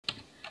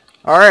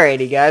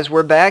Alrighty, guys,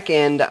 we're back,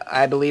 and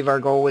I believe our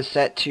goal was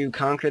set to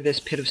conquer this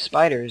pit of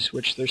spiders,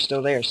 which they're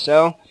still there.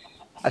 So,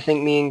 I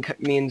think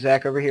me and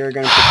Zach over here are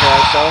going to prepare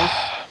ourselves.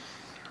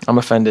 I'm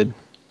offended.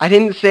 I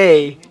didn't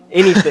say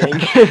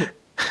anything.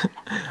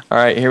 All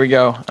right, here we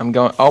go. I'm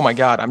going. Oh my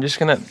God! I'm just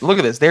gonna look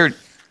at this.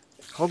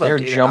 Hold up, They're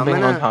dude.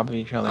 jumping on top of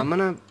each other. I'm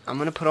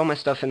gonna put all my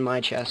stuff in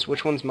my chest.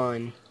 Which one's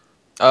mine?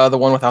 The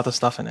one without the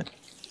stuff in it.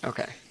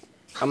 Okay.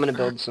 I'm gonna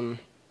build some.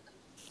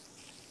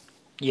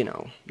 You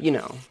know.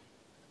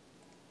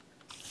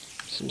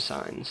 Some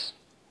signs.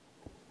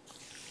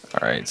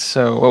 All right.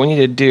 So what we need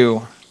to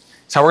do.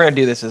 So how we're gonna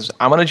do this is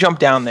I'm gonna jump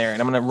down there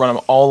and I'm gonna run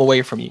them all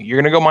away from you. You're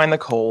gonna go mine the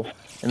coal,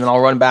 and then I'll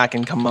run back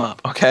and come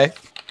up. Okay?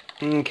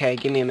 Okay.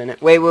 Give me a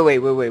minute. Wait.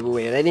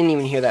 I didn't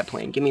even hear that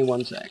plane. Give me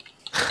 1 sec.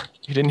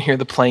 You didn't hear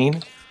the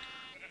plane?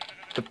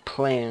 The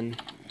plan.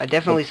 I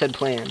definitely said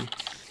plan.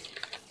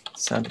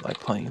 Sounded like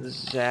plane.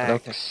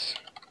 Zach's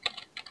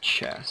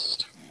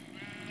chest.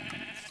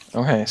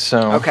 Okay.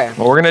 So Okay.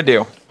 what we're gonna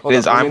do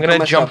is I'm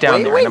gonna jump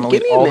down there and I'm gonna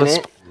leave all this.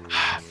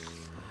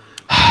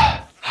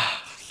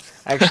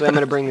 Actually, I'm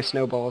gonna bring the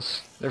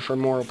snowballs. They're for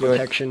moral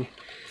protection.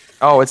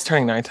 Oh, it's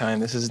turning nighttime.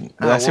 This is.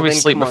 I say we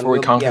sleep before we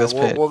conquer this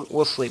pit.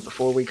 We'll sleep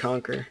before we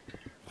conquer.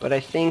 But I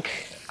think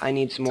I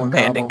need some more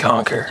Command cobble. and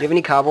conquer. Do you have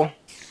any cobble?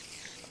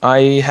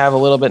 I have a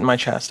little bit in my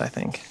chest, I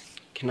think.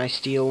 Can I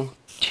steal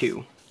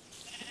 2?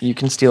 You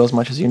can steal as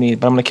much as you need,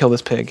 but I'm gonna kill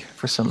this pig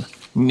for some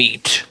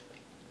meat.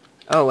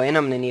 Oh, and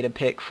I'm gonna need a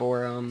pick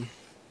for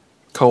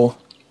Coal.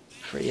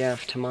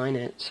 to mine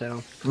it.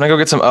 So. I'm gonna go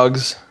get some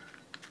Uggs.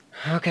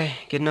 Okay,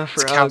 good enough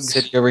for It's Cow Uggs.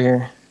 City over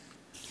here.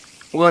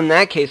 Well, in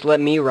that case, let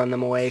me run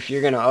them away if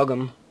you're gonna Ugg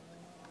them.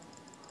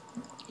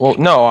 Well,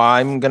 no,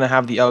 I'm gonna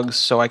have the Uggs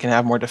so I can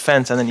have more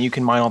defense, and then you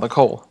can mine all the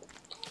coal.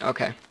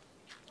 Okay.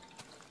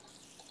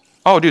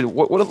 Oh, dude,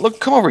 look,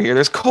 come over here.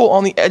 There's coal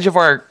on the edge of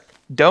our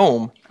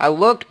dome. I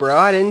looked, bro.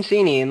 I didn't see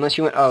any unless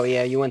you went. Oh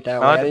yeah, you went that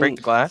way. I break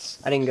the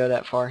glass. I didn't go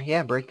that far.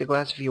 Yeah, break the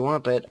glass if you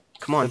want, but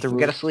come on, we roof.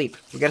 gotta sleep.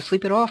 We gotta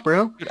sleep it off,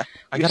 bro. Dude,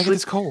 I gotta get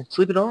this coal.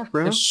 Sleep it off,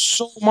 bro. There's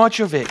so much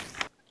of it.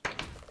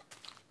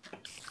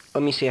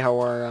 Let me see how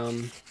our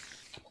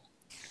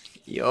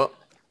Yup.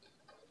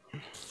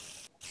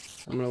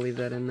 I'm gonna leave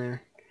that in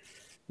there.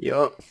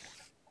 Yup.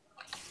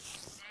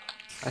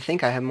 I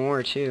think I have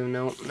more too.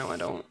 No, I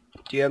don't.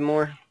 Do you have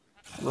more?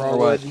 Raw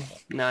wood?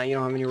 Nah, you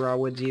don't have any raw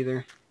woods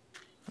either.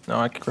 No,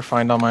 I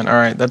refined all mine. All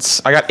right,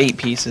 I got 8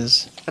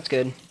 pieces. That's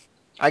good.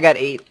 I got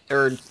 8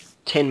 or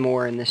 10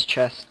 more in this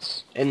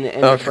chests in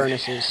the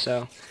furnaces.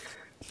 So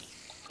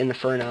in the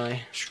furnace.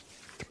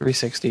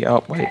 360.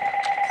 Oh wait.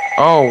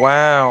 Oh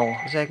wow.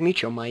 Zach,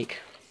 mute your mic.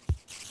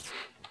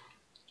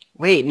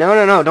 Wait,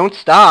 no! Don't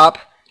stop!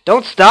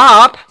 Don't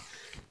stop!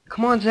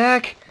 Come on,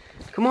 Zach.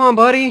 Come on,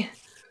 buddy.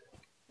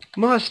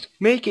 Must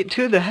make it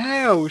to the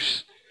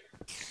house.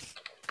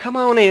 Come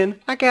on in.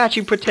 I got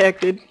you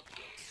protected.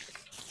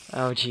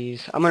 Oh,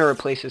 jeez. I'm gonna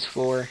replace this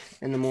floor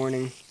in the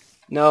morning.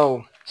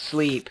 No.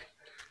 Sleep.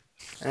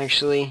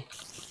 Actually,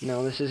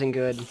 no, this isn't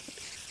good.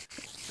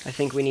 I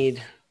think we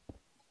need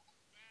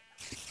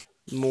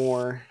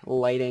more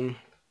lighting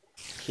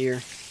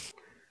here.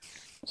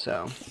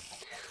 So,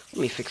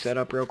 let me fix that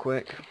up real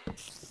quick.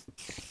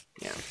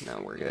 Yeah,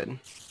 no, we're good.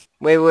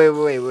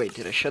 Wait.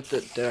 Did I shut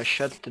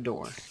the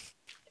door?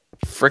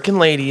 Frickin'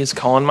 lady is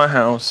calling my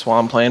house while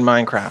I'm playing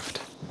Minecraft.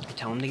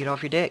 Tell him to get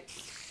off your dick.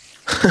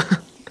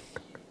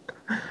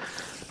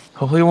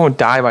 Hopefully we won't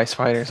die by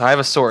spiders. I have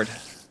a sword.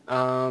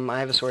 I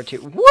have a sword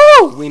too.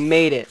 Woo! We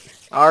made it.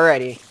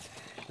 Alrighty.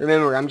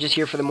 Remember, I'm just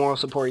here for the moral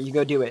support. You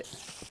go do it.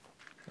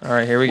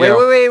 Alright, here we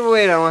go.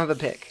 Wait. I don't have a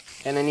pick.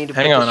 And I need to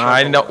Hang on,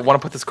 I don't want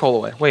to put this coal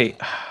away. Wait,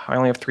 I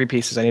only have 3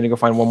 pieces. I need to go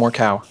find one more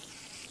cow.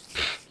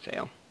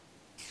 Fail.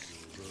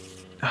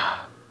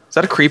 Is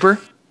that a creeper?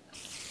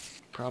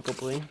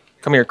 Probably.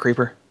 Come here,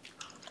 creeper.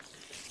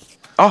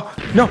 Oh,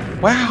 no.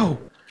 Wow.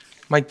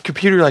 My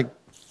computer, like,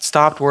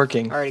 stopped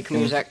working. Alrighty, come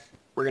here, Zach.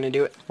 We're gonna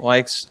do it.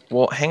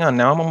 Well, hang on.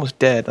 Now I'm almost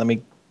dead. Let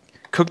me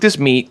cook this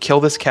meat, kill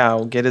this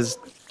cow, get his...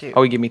 Dude.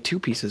 Oh, he gave me 2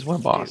 pieces. What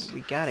a boss. Dude,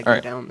 we gotta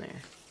go down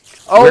there.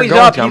 Oh, he's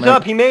up. He's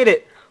up. He made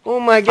it. Oh,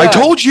 my God. I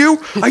told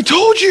you. I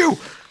told you.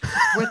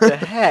 What the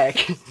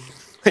heck?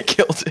 I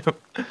killed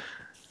him.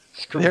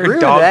 Screw They're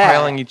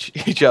that.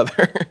 dogpiling each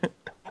other.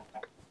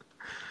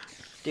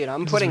 Dude,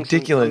 I'm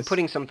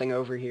putting something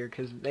over here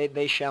because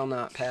they shall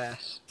not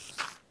pass.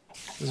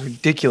 This is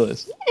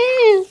ridiculous.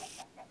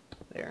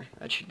 There,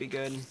 that should be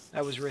good.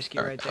 That was risky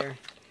right there.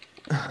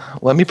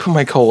 Let me put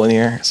my coal in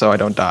here so I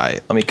don't die.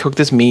 Let me cook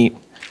this meat.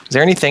 Is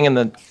there anything in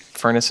the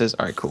furnaces?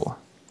 All right, cool.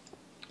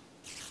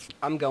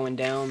 I'm going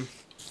down.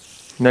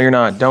 No, you're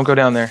not. Don't go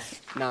down there.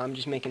 Nah, I'm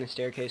just making a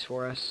staircase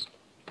for us.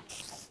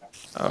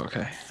 Oh,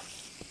 okay.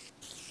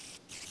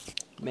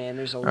 Man,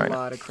 there's a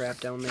lot of crap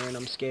down there, and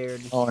I'm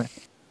scared. Oh,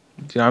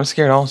 dude, I'm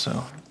scared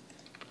also.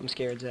 I'm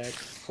scared, Zach.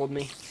 Hold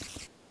me.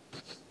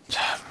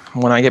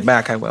 When I get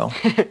back, I will.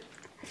 I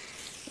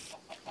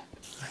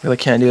really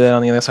can't do that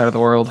on the other side of the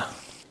world.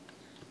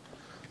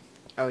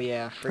 Oh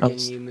yeah,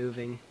 friggin' you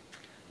moving.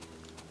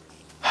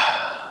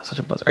 So Such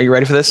a buzz. Are you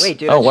ready for this? Wait,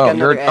 dude, oh, I just wow. got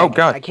another egg. Oh,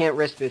 God. I can't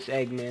risk this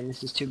egg, man.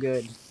 This is too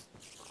good.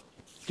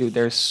 Dude,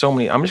 there's so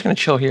many. I'm just going to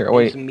chill here. Oh,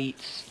 wait. Some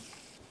meats.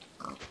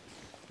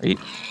 Are you...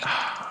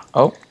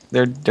 Oh,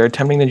 they're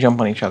attempting to jump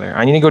on each other.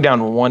 I need to go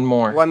down one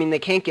more. Well, I mean, they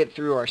can't get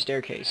through our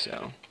staircase,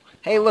 so...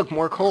 Hey, look,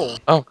 more coal.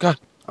 Oh, God.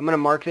 I'm gonna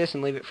mark this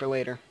and leave it for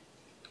later.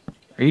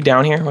 Are you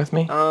down here with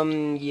me?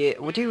 Yeah.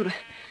 Well, dude,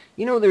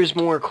 you know there's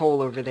more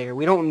coal over there.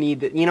 We don't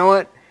need that. You know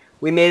what?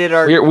 We made it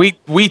our...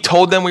 We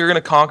told them we were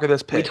going to conquer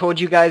this pit. We told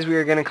you guys we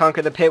were gonna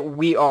conquer the pit.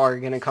 We are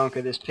gonna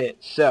conquer this pit,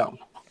 so...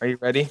 Are you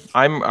ready?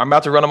 I'm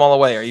about to run them all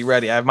away. Are you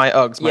ready? I have my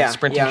Uggs, my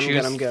sprinting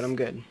shoes. I'm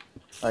good.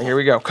 All right, here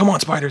we go. Come on,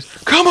 spiders.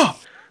 Come on.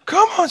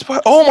 Come on,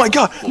 spider. Oh, my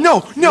God.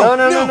 No.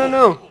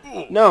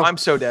 No. I'm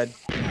so dead.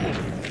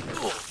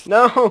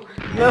 No.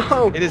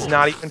 It is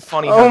not even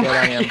funny Oh how dead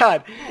I am. my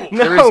God.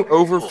 There No. is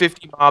over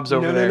 50 mobs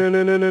over there.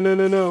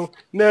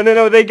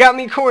 No. They got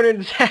me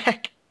cornered,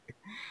 Zach.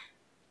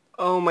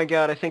 Oh my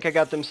God. I think I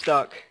got them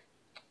stuck.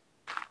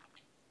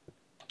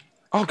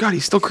 Oh, God.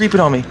 He's still creeping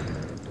on me.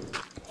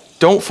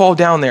 Don't fall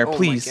down there,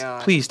 please. My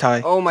God. Please,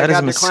 Ty. Oh my God. That is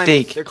a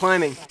mistake. They're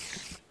climbing.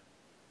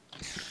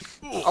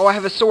 Oh, I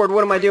have a sword.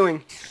 What am I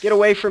doing? Get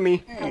away from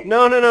me.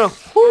 No.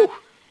 Whoo.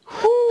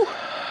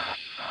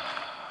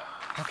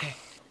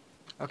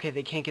 Okay,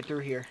 they can't get through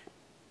here.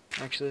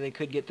 Actually, they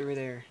could get through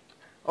there.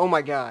 Oh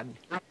my God.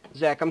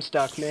 Zach, I'm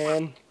stuck,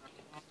 man.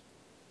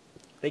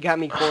 They got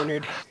me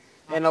cornered.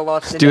 And I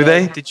lost an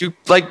egg. Did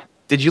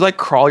you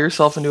crawl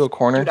yourself into a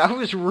corner? Dude, I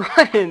was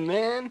running,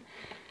 man.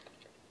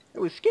 It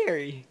was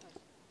scary.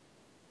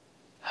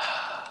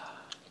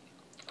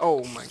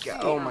 Oh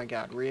my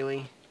God,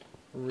 really?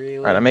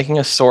 Alright, I'm making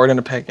a sword and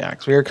a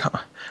pickaxe.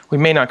 We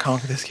may not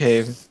conquer this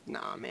cave.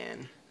 Nah,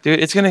 man. Dude,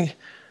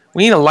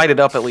 we need to light it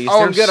up at least.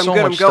 Oh, I'm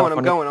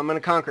going. I'm gonna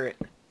conquer it.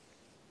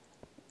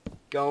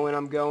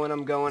 I'm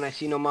going. I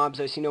see no mobs.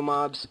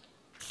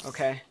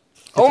 Okay.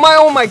 Oh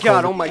my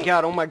God. No. Oh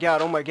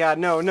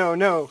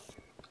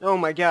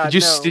my God,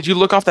 Did you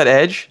look off that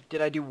edge?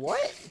 Did I do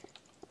what?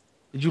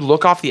 Did you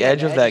look off the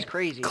edge of that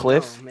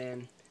cliff? No,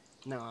 man.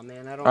 No,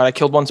 man, I don't... Alright, I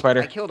killed one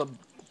spider. I killed a...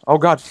 Oh,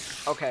 God.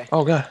 Okay.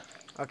 Oh, God.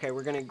 Okay,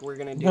 we're gonna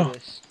do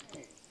this.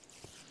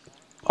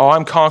 Oh,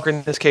 I'm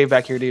conquering this cave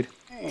back here, dude.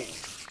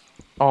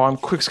 Oh, I'm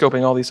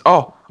quick-scoping all these.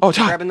 Oh, Ty.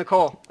 I'm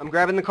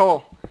grabbing the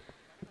coal.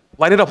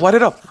 Light it up.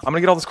 I'm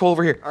gonna get all this coal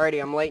over here.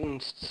 Alrighty, I'm lighting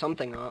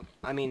something up.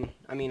 I'm...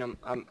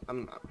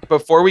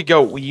 Before we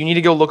go, you need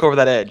to go look over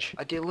that edge.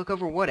 I did look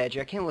over what edge?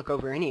 I can't look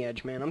over any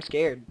edge, man. I'm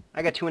scared.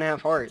 I got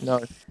 2.5 hearts.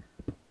 No.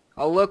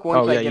 I'll look once I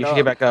get up. Oh, yeah, you should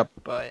get back up.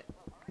 But...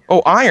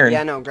 Oh, iron!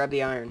 Yeah, no, grab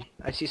the iron.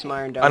 I see some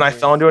iron down And there. I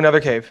fell into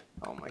another cave.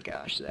 Oh my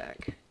gosh,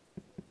 Zach.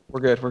 We're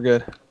good.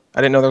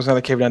 I didn't know there was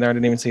another cave down there. I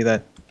didn't even see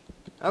that.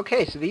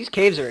 Okay, so these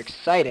caves are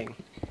exciting.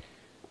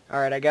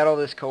 Alright, I got all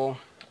this coal.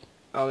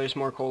 Oh, there's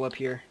more coal up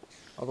here.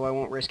 Although I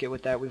won't risk it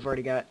with that. We've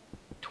already got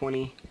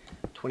 20,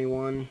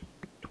 21,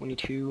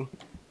 22,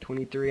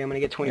 23. I'm going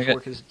to get 24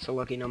 because it's a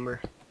lucky number.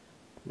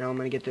 Now I'm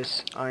going to get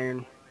this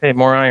iron. Hey,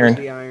 more iron. Where's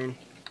the iron?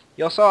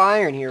 Y'all saw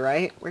iron here,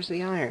 right? Where's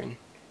the iron?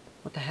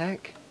 What the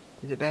heck?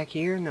 Is it back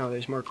here? No,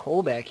 there's more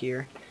coal back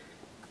here.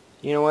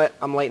 You know what?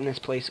 I'm lighting this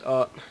place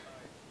up.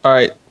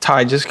 Alright,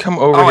 Ty, just come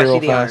over here real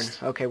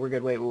fast. Iron. Okay, we're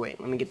good. Wait.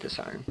 Let me get this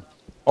iron.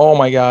 Oh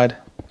my God.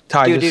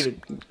 Ty,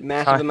 dude,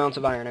 massive amounts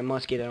of iron. I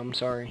must get it. I'm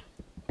sorry.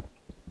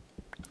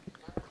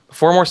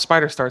 Before more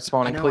spiders start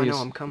spawning, please. I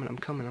know. I'm coming.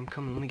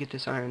 Let me get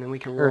this iron, then we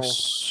can roll. There's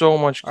so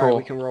much coal. Alright,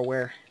 we can roll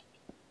where?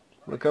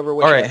 Look over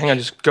which Alright, hang on.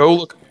 Just go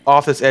look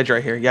off this edge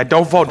right here. Yeah,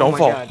 don't fall. Don't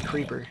fall. Oh my God,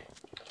 creeper.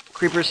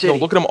 Creeper City. No,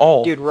 look at them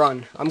all. Dude,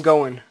 run. I'm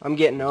going. I'm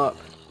getting up.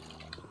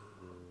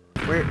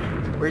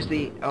 Where's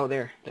the... Oh,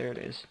 there. There it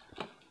is.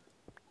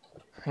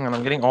 Hang on,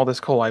 I'm getting all this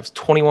coal. I have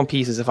 21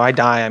 pieces. If I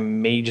die, I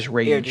may just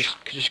rage. Here,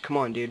 just come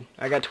on, dude.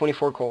 I got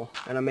 24 coal,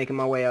 and I'm making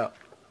my way up.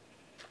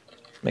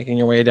 Making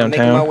your way downtown?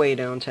 I'm making my way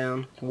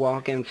downtown.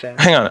 Walking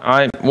fast. Hang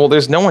on, well,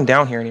 there's no one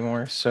down here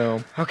anymore,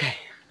 so... Okay.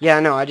 Yeah,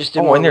 no, I just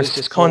didn't want to lose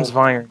this coal. Oh, and there's tons of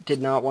iron.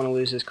 Did not want to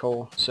lose this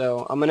coal.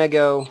 So, I'm gonna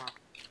go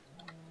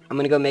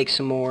make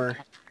some more,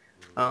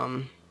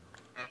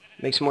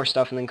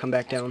 stuff and then come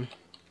back down.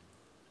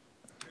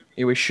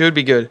 Yeah, we should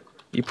be good.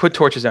 You put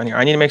torches down here.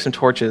 I need to make some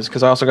torches,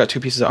 because I also got 2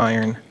 pieces of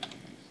iron.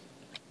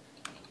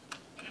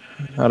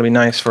 That'll be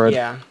nice for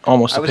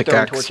almost a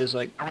pickaxe. I was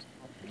throwing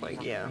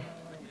torches, yeah.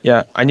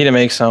 Yeah, I need to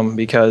make some,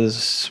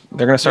 because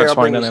they're going to start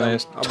spawning down there.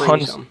 There's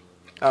tons.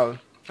 Oh, okay,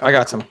 I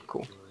got some.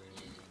 Cool.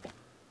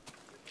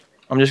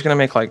 I'm just going to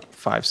make,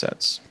 5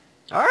 sets.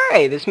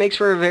 Alright, this makes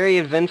for a very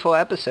eventful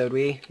episode.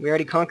 We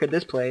already conquered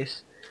this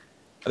place.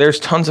 There's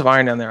tons of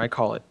iron down there, I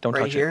call it. Don't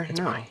touch it. Right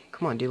here? No.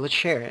 Come on, dude, let's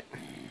share it.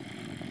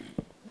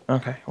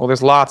 Okay. Well,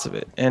 there's lots of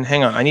it. And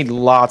hang on, I need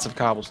lots of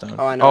cobblestone.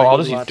 Oh, I know. I'll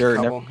just use dirt.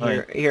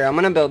 Here, I'm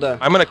gonna build a...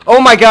 Oh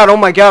my God! Oh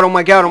my God!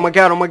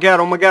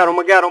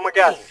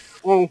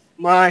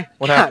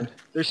 What happened?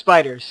 There's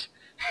spiders.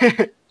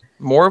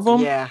 More of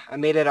them? Yeah, I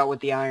made it out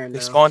with the iron,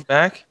 They spawned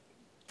back?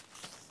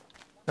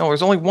 No,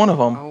 there's only one of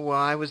them. Oh,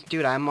 well,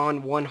 dude, I'm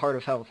on 1 heart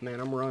of health, man.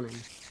 I'm running.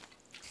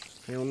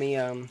 Here, let me,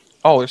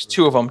 Oh, there's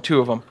 2 of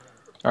them.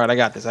 All right, I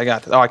got this. I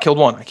got this. Oh, I killed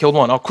one. I killed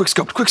one. Oh, quick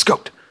scoped. Quick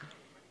scoped.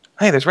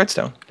 Hey, there's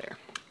redstone. There.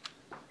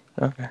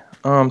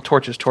 Okay.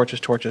 Torches, torches,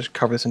 torches.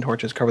 Cover this in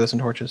torches. Cover this in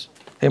torches.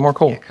 Hey, more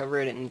coal. Yeah, cover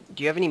it. And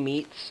do you have any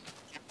meats?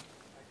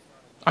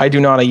 I do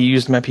not. I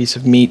used my piece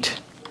of meat.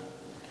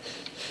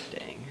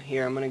 Dang.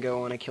 Here, I'm gonna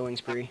go on a killing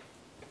spree.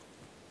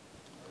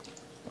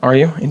 Are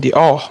you? Indeed.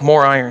 Oh,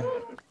 more iron.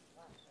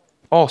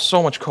 Oh,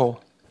 so much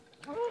coal.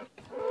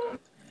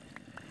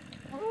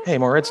 Hey,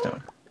 more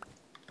redstone.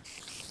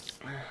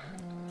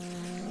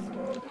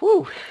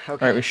 Whew. Okay. All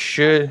right, we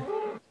should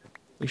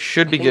be I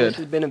think good. This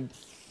has been an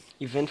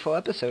eventful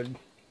episode.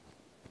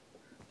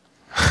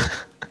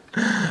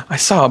 I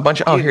saw a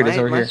bunch of. Oh, Dude, here it is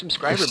over my here.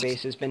 subscriber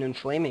base has been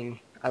inflaming.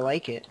 I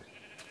like it.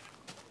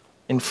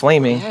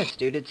 Inflaming. Yes,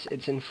 dude,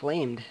 it's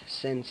inflamed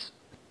since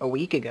a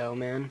week ago,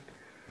 man.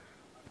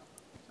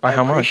 By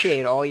how much? I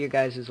appreciate all your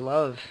guys'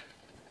 love.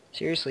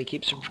 Seriously,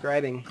 keep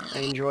subscribing. I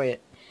enjoy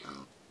it.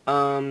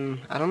 I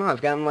don't know.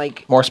 I've gotten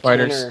like More 10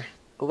 spiders. or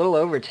a little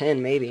over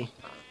 10 maybe,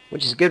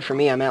 which is good for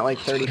me. I'm at like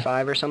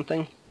 35 or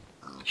something.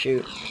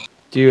 Shoot.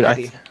 Dude,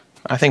 Happy.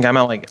 I think I'm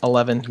at like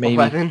 11 maybe.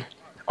 11?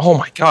 Oh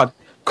my God.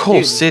 Coal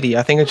Dude. City.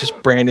 I think it's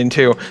just Brandon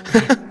too.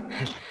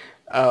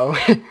 Oh.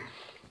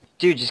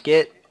 Dude, just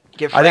get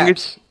fraps. I think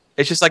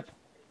it's just like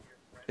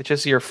it's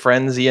just your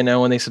friends, you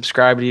know, when they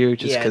subscribe to you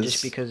just yeah, cause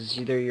just because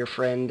they're your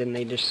friend and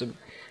they just that's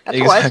Exactly.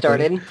 how I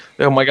started.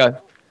 Oh my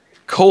God.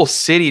 Coal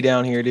City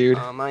down here, dude.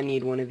 I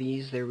need one of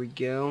these. There we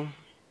go.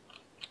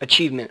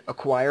 Achievement: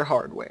 acquire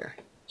hardware.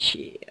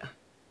 Yeah.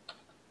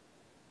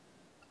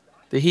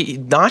 He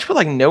Notch put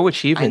like no I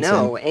achievements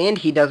know, and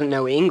he doesn't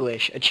know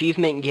English.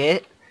 Achievement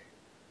get?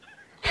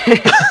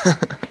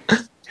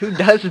 Who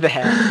does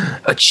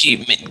that? in.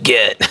 Achievement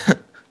get.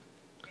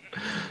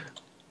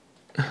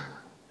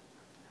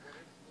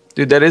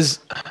 Dude, that is...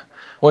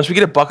 Once we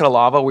get a bucket of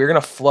lava, we're going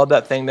to flood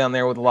that thing down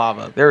there with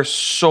lava. There are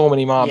so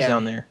many mobs Yeah.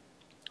 down there.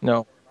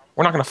 No.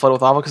 We're not going to flood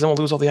with lava because then we'll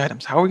lose all the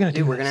items. How are we going to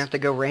do Dude, we're this? gonna have to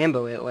go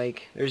Rambo it.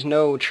 Like, there's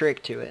no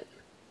trick to it.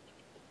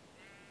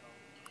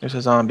 There's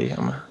a zombie.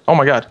 Oh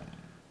my God.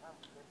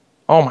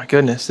 Oh my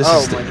goodness. This Oh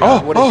is... my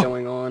god, what is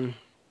going on?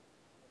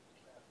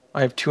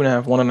 I have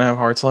 1.5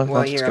 hearts left.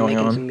 Well, That's here, what's I'm going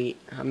making on. some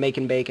meat. I'm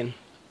making bacon.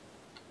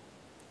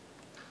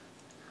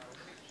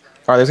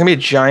 Alright, there's going to be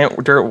a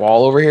giant dirt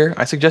wall over here.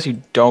 I suggest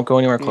you don't go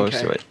anywhere close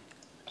Okay. to it.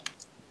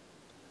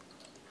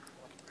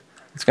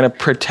 It's going to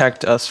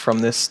protect us from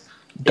this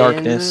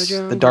darkness.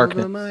 In The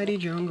darkness. the mighty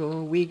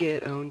jungle, we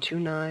get owned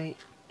tonight.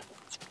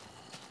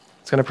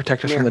 It's going to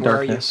protect us Come from the here, where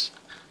are you? darkness.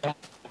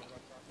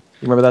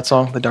 You remember that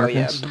song? The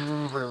Darkness?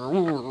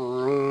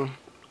 Oh, yeah.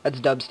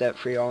 That's dubstep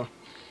for y'all.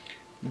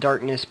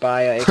 Darkness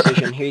by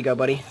Excision. Here you go,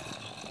 buddy.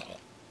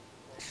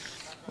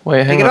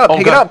 Wait, hang Pick it on. up, Oh,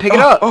 pick it God. up, pick it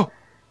up! Oh,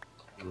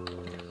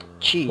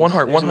 Jeez. One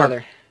heart, there's one heart.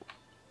 another.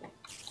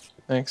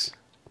 thanks.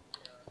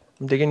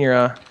 I'm digging your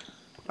Oh,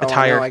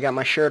 attire. I know, I got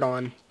my shirt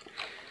on.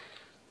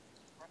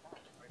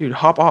 Dude,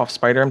 hop off,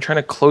 Spider. I'm trying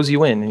to close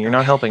you in, and you're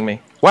not helping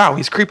me. Wow,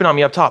 he's creeping on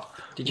me up top.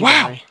 Did you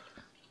Wow. die?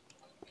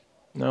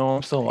 No,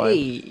 I'm still alive.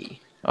 Hey.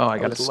 Oh, I I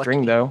got a was string,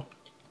 lucky. though.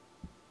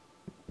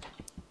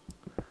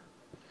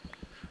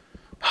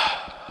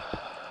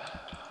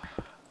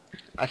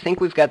 I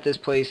think we've got this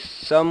place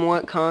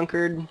somewhat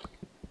conquered.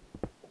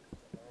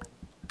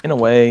 In a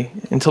way.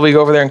 Until we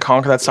go over there and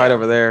conquer that side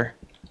over there.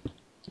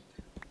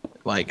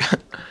 Like,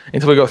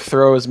 until we go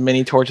throw as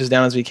many torches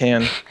down as we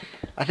can.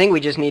 I think we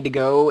just need to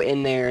go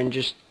in there and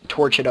just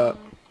torch it up.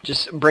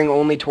 Just bring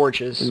only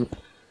torches.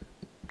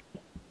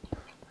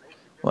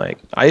 Like,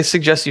 I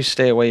suggest you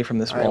stay away from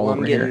this Alright, wall well, I'm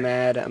over getting here.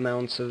 mad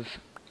amounts of,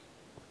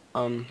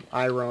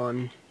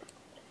 iron.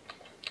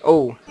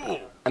 Oh,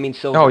 I mean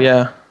silver. Oh,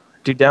 yeah.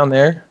 Dude, down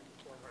there.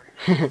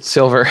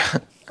 Silver.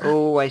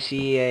 Oh, I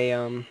see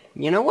a,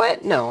 you know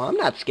what? No, I'm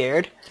not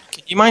scared.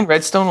 Can you mine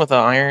redstone with an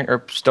iron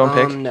or stone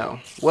pick? No.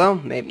 Well,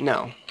 maybe,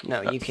 no,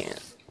 you can't.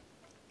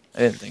 I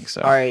didn't think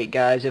so. Alright,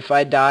 guys, if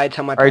I die,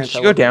 tell my Alright, parents did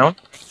you I go love them. down?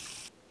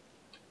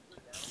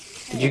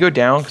 Did you go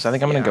down? Because I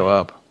think I'm going to Yeah. go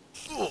up.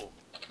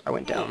 I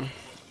went down.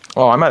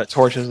 Oh, I'm out of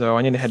torches, though.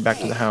 I need to head back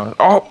to the house.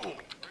 Oh!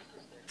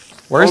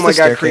 Where's Oh my the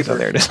God, staircase? creeper. Oh,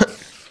 there it is.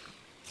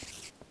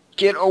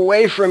 Get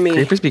away from me!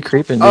 Creepers be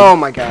creeping, dude. Oh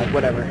my god,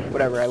 whatever,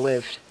 I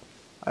lived.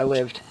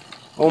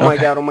 Oh my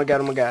Okay. god, oh my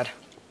god, oh my god.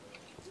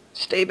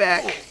 Stay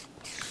back.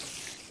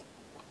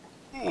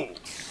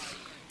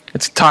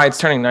 It's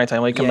turning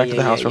nighttime. Let me come back to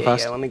the house real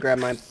fast. Yeah, let me grab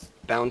my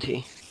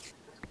bounty.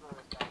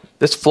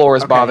 This floor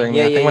is Okay, bothering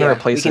me. I think I'm going to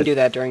replace we can it. do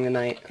that during the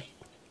night.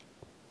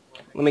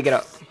 Let me get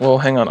up. Well,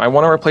 hang on. I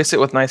want to replace it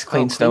with nice,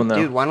 clean stone, though.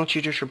 Dude, why don't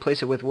you just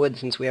replace it with wood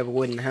since we have a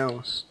wooden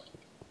house?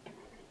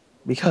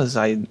 Because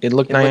it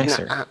looked It would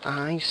nicer.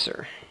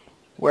 nicer.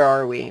 Where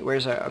are we?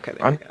 Where's our... Okay,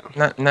 there we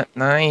go. Not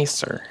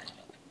nicer.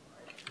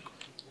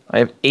 I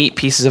have 8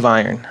 pieces of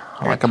iron.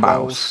 Like a 12.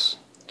 mouse.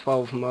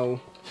 12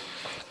 mo.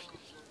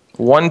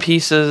 One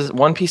piece of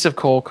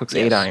coal cooks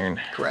 8 Yes,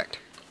 iron. Correct.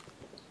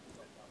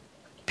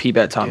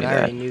 P-Bet taught Dude, me I that.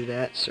 already knew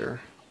that, sir.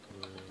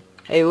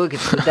 Hey, look,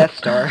 it's the Death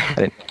Star. I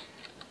didn't.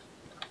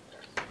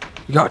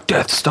 We got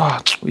Death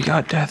Star. We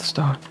got Death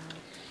Star.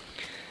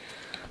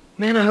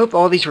 Man, I hope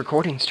all these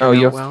recordings turn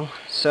out well.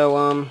 So,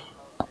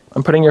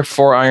 I'm putting your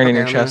 4 iron in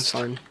your that's chest.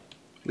 fine.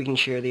 We can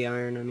share the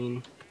iron. I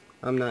mean,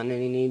 I'm not in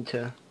any need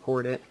to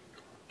hoard it.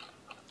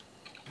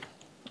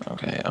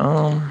 Okay,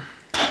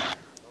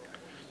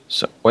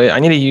 so, wait, I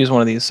need to use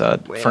one of these,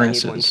 Wait,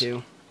 furnaces. I need one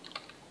too.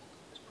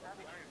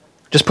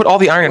 Just put all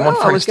the iron in one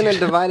furnace, I was gonna dude.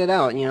 divide it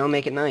out, you know,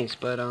 make it nice,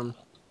 but,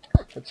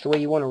 that's the way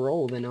you want to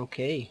roll, then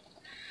okay.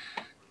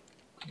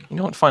 You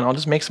know what, fine, I'll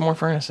just make some more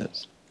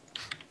furnaces.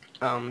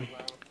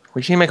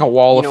 We just need to make a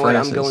wall of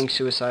furnaces. You know what, I'm going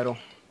suicidal.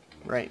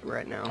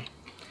 Right now.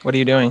 What are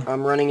you doing?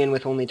 I'm running in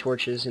with only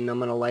torches, and I'm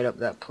gonna light up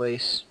that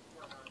place.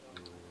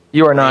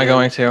 You are not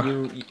going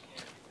to.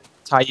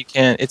 Ty, you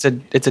can't. It's a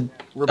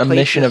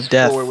mission of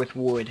death. Replace this floor with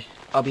wood.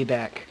 I'll be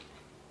back.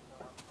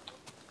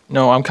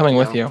 No, I'm coming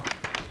with you.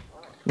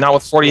 Not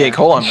with 48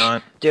 coal, I'm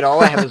not. Dude,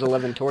 all I have is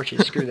 11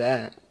 torches. Screw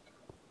that.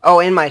 Oh,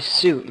 and my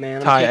suit,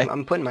 man.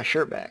 I'm putting my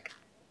shirt back.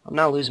 I'm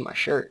not losing my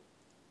shirt.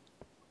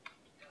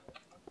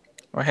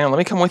 Well, hang on, let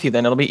me come with you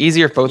then. It'll be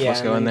easier if both of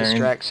us go in there.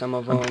 Distract some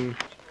of them.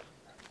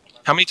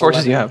 How many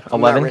torches do you have? 11?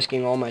 I'm not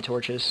risking all my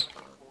torches.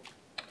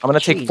 I'm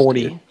gonna take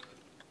 40. Dude.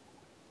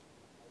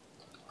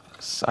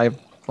 I have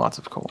lots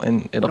of coal,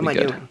 and it'll be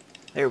good. Doing?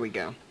 There we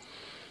go.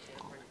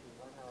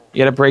 You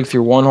gotta break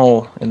through one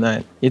hole in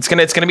that. It's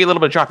gonna be a little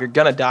bit of drop. You're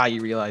gonna die.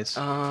 You realize?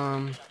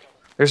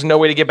 There's no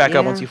way to get back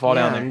up once you fall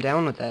down there. I'm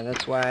down with that.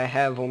 That's why I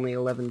have only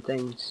 11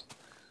 things.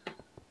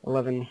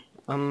 11.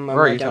 I'm Where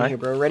are right you, down Ty? here,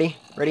 bro. Ready?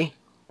 Ready?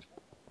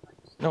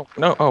 No.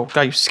 Oh,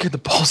 God, you scared the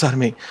balls out of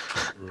me.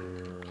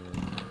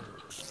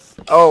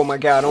 Oh my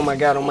god. Oh my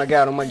god. Oh my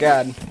god. Oh my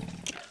god.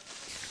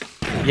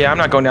 Yeah, I'm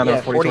not going down there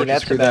with 40 torches.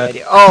 That's Screw a bad that.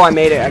 idea. Oh, I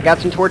made it. I got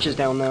some torches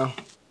down, though.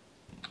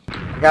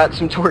 I got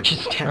some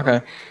torches down.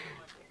 Okay.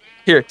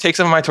 Here, take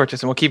some of my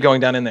torches, and we'll keep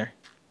going down in there.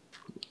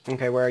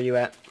 Okay, where are you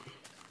at?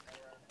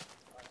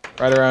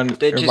 Right around.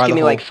 Just give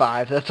me like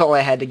 5. That's all I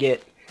had to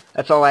get.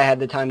 That's all I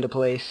had the time to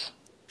place.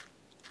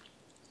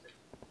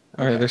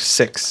 Okay, there's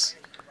 6.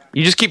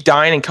 You just keep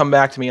dying and come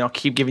back to me, and I'll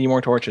keep giving you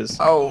more torches.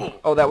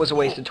 Oh, that was a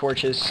waste of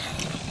torches.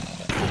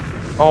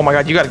 Oh my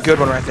god, you got a good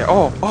one right there.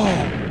 Oh.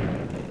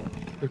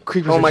 The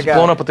creepers are just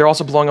blowing up, but they're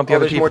also blowing up the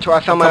other people.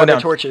 I found my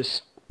other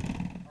torches.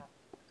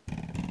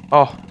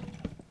 Oh,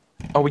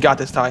 we got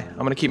this, Ty. I'm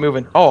gonna keep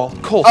moving. Oh,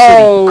 Coal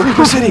City.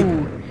 Creeper City.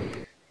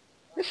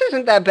 This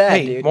isn't that bad,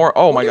 hey, dude. More.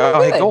 Oh my god.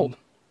 Oh, hey, gold.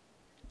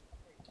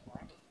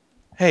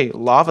 Hey,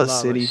 Lava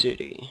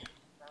City.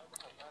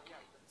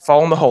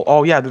 Fall in the hole.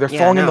 Oh yeah, they're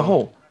falling in the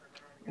hole.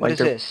 What is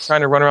this?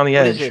 Trying to run around the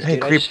edge. What is this, hey,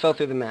 dude? I just fell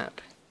through the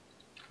map.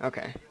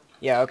 Okay.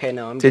 Yeah, okay,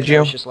 no, I'm good. Did you? I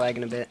was just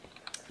lagging a bit.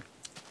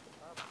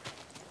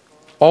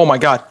 Oh my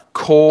god.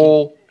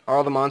 Coal Are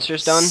all the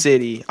monsters done?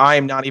 City. I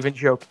am not even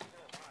joking.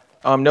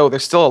 No, they're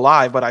still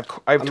alive, but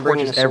I have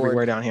torches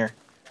everywhere down here.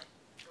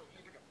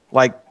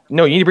 Like,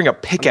 no, you need to bring a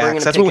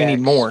pickaxe. That's what we need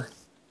more.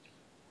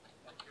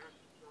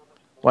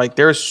 Like,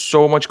 there's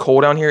so much coal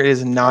down here, it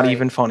is not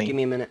even funny. Give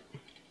me a minute.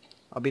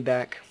 I'll be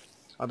back.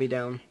 I'll be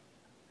down.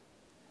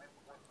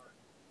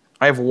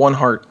 I have 1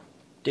 heart.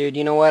 Dude,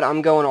 you know what?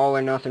 I'm going all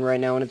or nothing right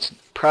now, and it's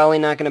probably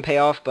not going to pay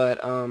off, but,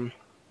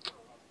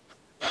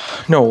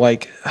 No,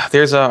 like,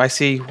 there's I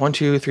see 1,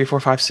 2, 3, 4,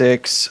 5,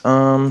 6,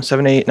 7,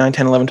 8, 9,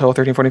 10, 11, 12,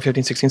 13, 14,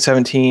 15, 16,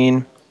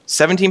 17.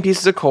 17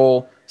 pieces of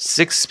coal,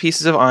 6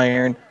 pieces of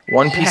iron,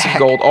 1 piece of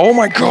gold. Oh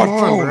my god,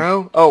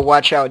 bro. Oh,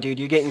 watch out, dude.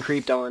 You're getting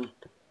creeped on.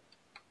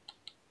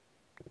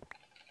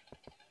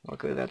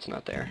 Luckily, that's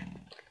not there.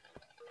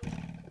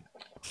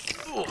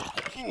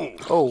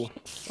 Oh,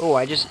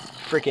 I just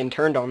freaking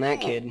turned on that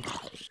kid.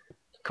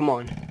 Come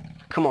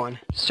on,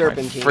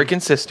 serpentine. My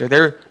freaking sister.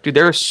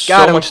 There's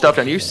so much stuff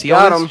down. Do you see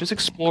all this? Just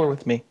explore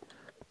with me.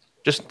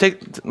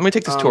 Let me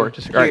take this tour.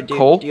 Just all right,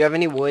 coal. Do you have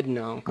any wood?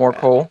 No. More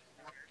coal.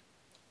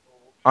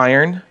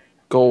 Iron,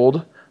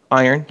 gold,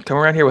 iron. Come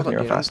around here with me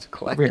real fast.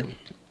 Over here.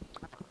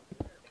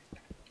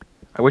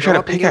 I wish I had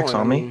a pickaxe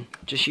on me.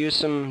 Just use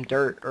some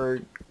dirt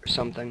or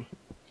something.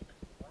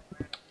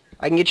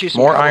 I can get you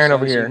some more iron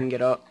over so here. You can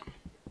get up.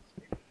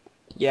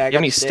 Yeah, I got you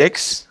have any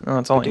sticks? Oh,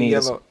 that's all I need.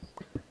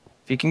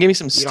 If you can give me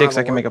some sticks,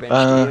 I can make a. Do you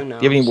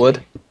have any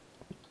wood?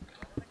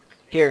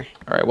 Here.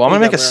 All right. Well, I'm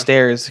gonna make a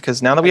stairs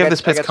because now that we have this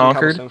place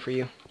conquered. For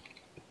you.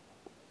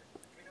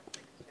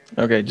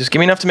 Okay, just give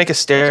me enough to make a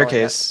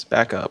staircase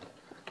back up.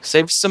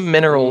 Save some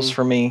minerals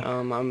for me.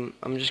 I'm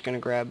just gonna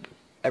grab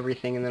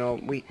everything and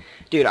then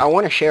dude, I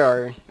want to share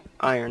our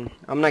iron.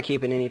 I'm not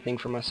keeping anything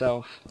for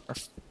myself.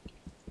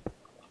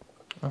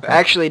 Okay.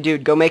 Actually,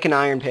 dude, go make an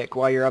iron pick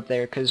while you're up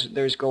there, because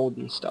there's gold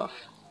and stuff.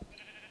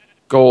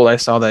 Gold, I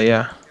saw that,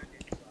 yeah.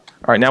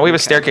 Alright, now we have a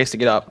staircase to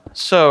get up.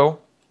 So...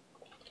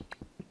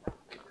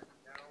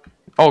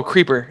 Oh,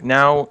 creeper.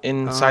 Now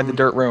inside the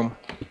dirt room.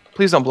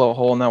 Please don't blow a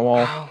hole in that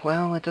wall. Oh,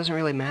 well, it doesn't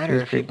really matter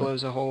if he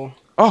blows a hole.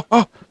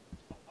 Oh!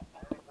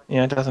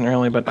 Yeah, it doesn't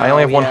really, but I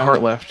only have 1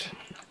 heart left.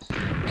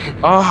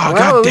 Oh,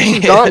 god dang it.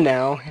 He's gone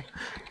now.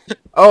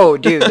 Oh,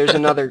 dude, there's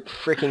another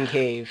freaking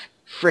cave.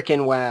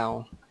 Freaking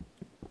wow.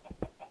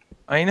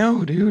 I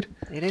know, dude.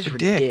 It is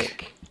ridiculous.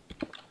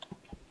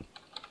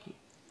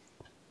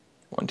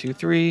 1, 2,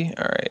 3.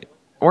 All right.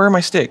 Where are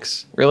my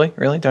sticks? Really?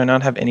 Really? Do I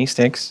not have any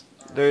sticks?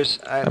 There's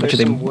I bet there's you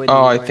they. some wood.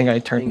 Oh, I in think my I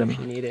turned thing them. if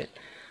you need it.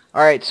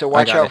 All right, so I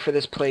watch got out it. for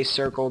this place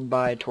circled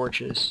by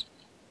torches,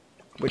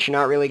 which you're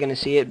not really gonna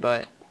see it,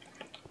 but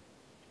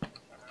All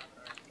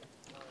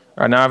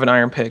right, now I have an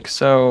iron pick,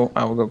 so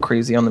I will go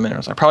crazy on the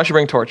minerals. I probably should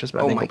bring torches, but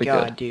I oh think my we'll be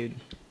god, good. dude.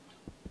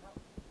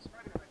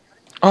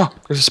 Oh,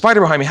 there's a spider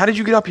behind me. How did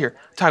you get up here?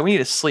 Ty, we need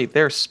to sleep.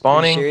 They're Are you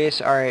spawning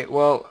serious? All right,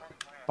 well,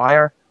 by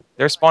our.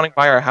 They're spawning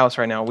by our house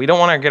right now. We don't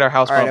want to get our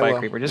house all blown right, up I by a will.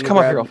 creeper. Let Just me come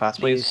up here grab real fast,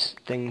 please. these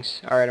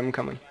things. All right, I'm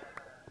coming.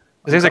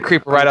 'Cause there's a coming,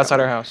 creeper I'm right outside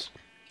coming. our house.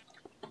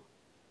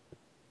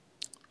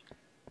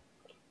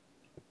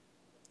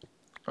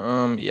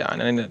 Yeah,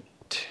 and I need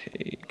to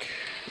take.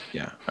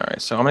 Yeah, all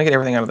right. So I'm gonna get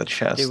everything out of the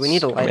chest. Dude, we need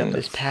to light up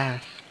this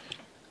path.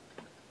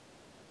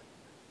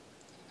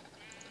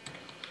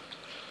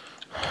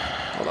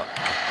 Hold up.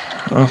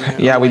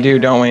 Okay. Yeah, we do,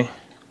 don't we?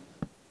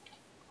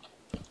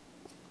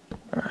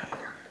 All right.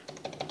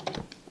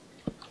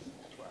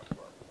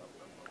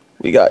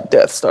 We got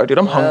Death Star, dude.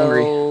 I'm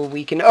hungry. Well,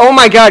 we can. Oh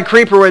my God,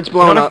 creeper wood's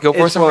blown have up. to go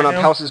for It's some blown right up.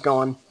 now? House is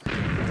gone.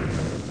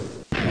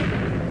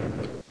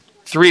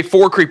 3,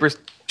 4 creepers.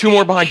 2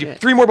 more behind you. Shit.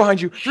 3 more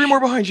behind you. 3 more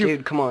behind you.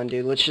 Dude, come on,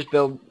 dude. Let's just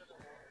build.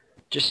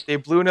 Just. They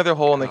blew another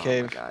hole in the Oh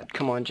cave. my God,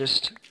 come on,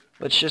 just.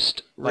 Let's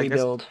just Like this-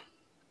 rebuild.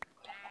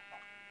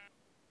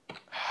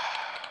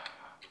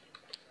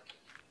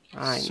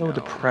 I So know.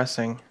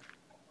 depressing.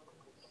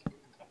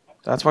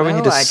 That's why we Well,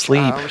 need to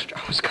sleep. I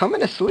was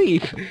coming to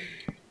sleep.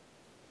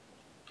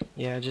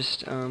 Yeah,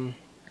 just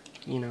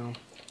you know.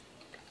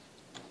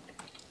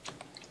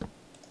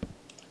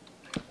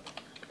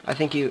 I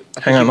think you.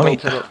 I think Hang on, you let me.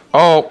 built it.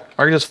 Oh,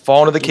 are you just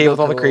fall into the You cave with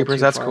built all it the a little creepers?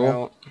 too That's far cool.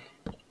 out.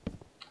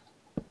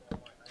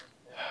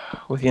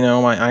 With, you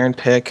know, my iron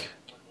pick.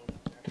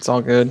 It's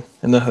all good.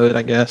 In the hood,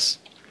 I guess.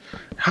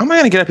 How am I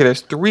gonna get up here?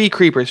 There's 3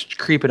 creepers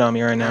creeping on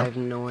me right I now. have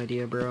no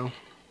idea, bro.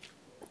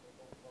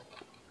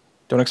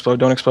 Don't explode,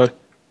 don't explode.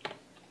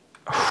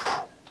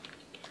 That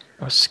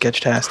was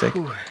sketch-tastic.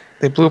 Whew.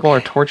 They blew up all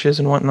our torches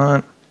and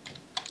whatnot.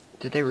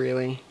 Did they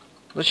really?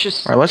 Let's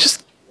just. Alright, let's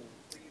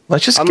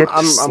just get to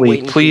I'm sleep,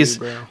 waiting please.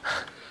 for you, bro.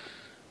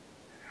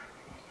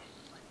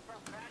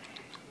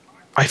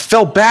 I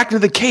fell back into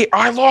the cave.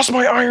 I lost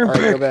my iron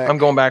Alright, go pick. back. I'm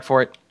going back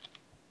for it.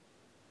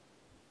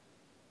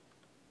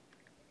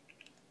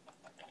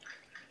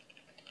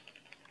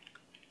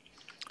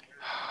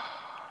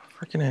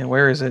 Freaking A,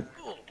 where is it?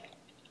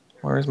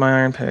 Where is my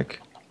iron pick?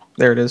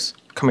 There it is.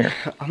 Come here.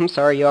 I'm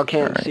sorry, y'all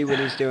can't Alright. see what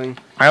he's doing.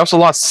 I also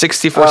lost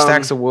 64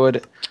 stacks of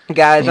wood.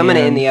 Guys, I'm gonna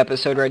And- end the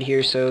episode right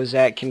here so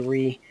Zach can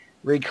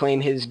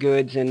reclaim his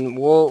goods, and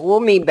we'll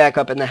meet back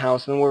up in the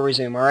house and we'll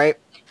resume. All right,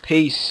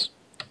 peace.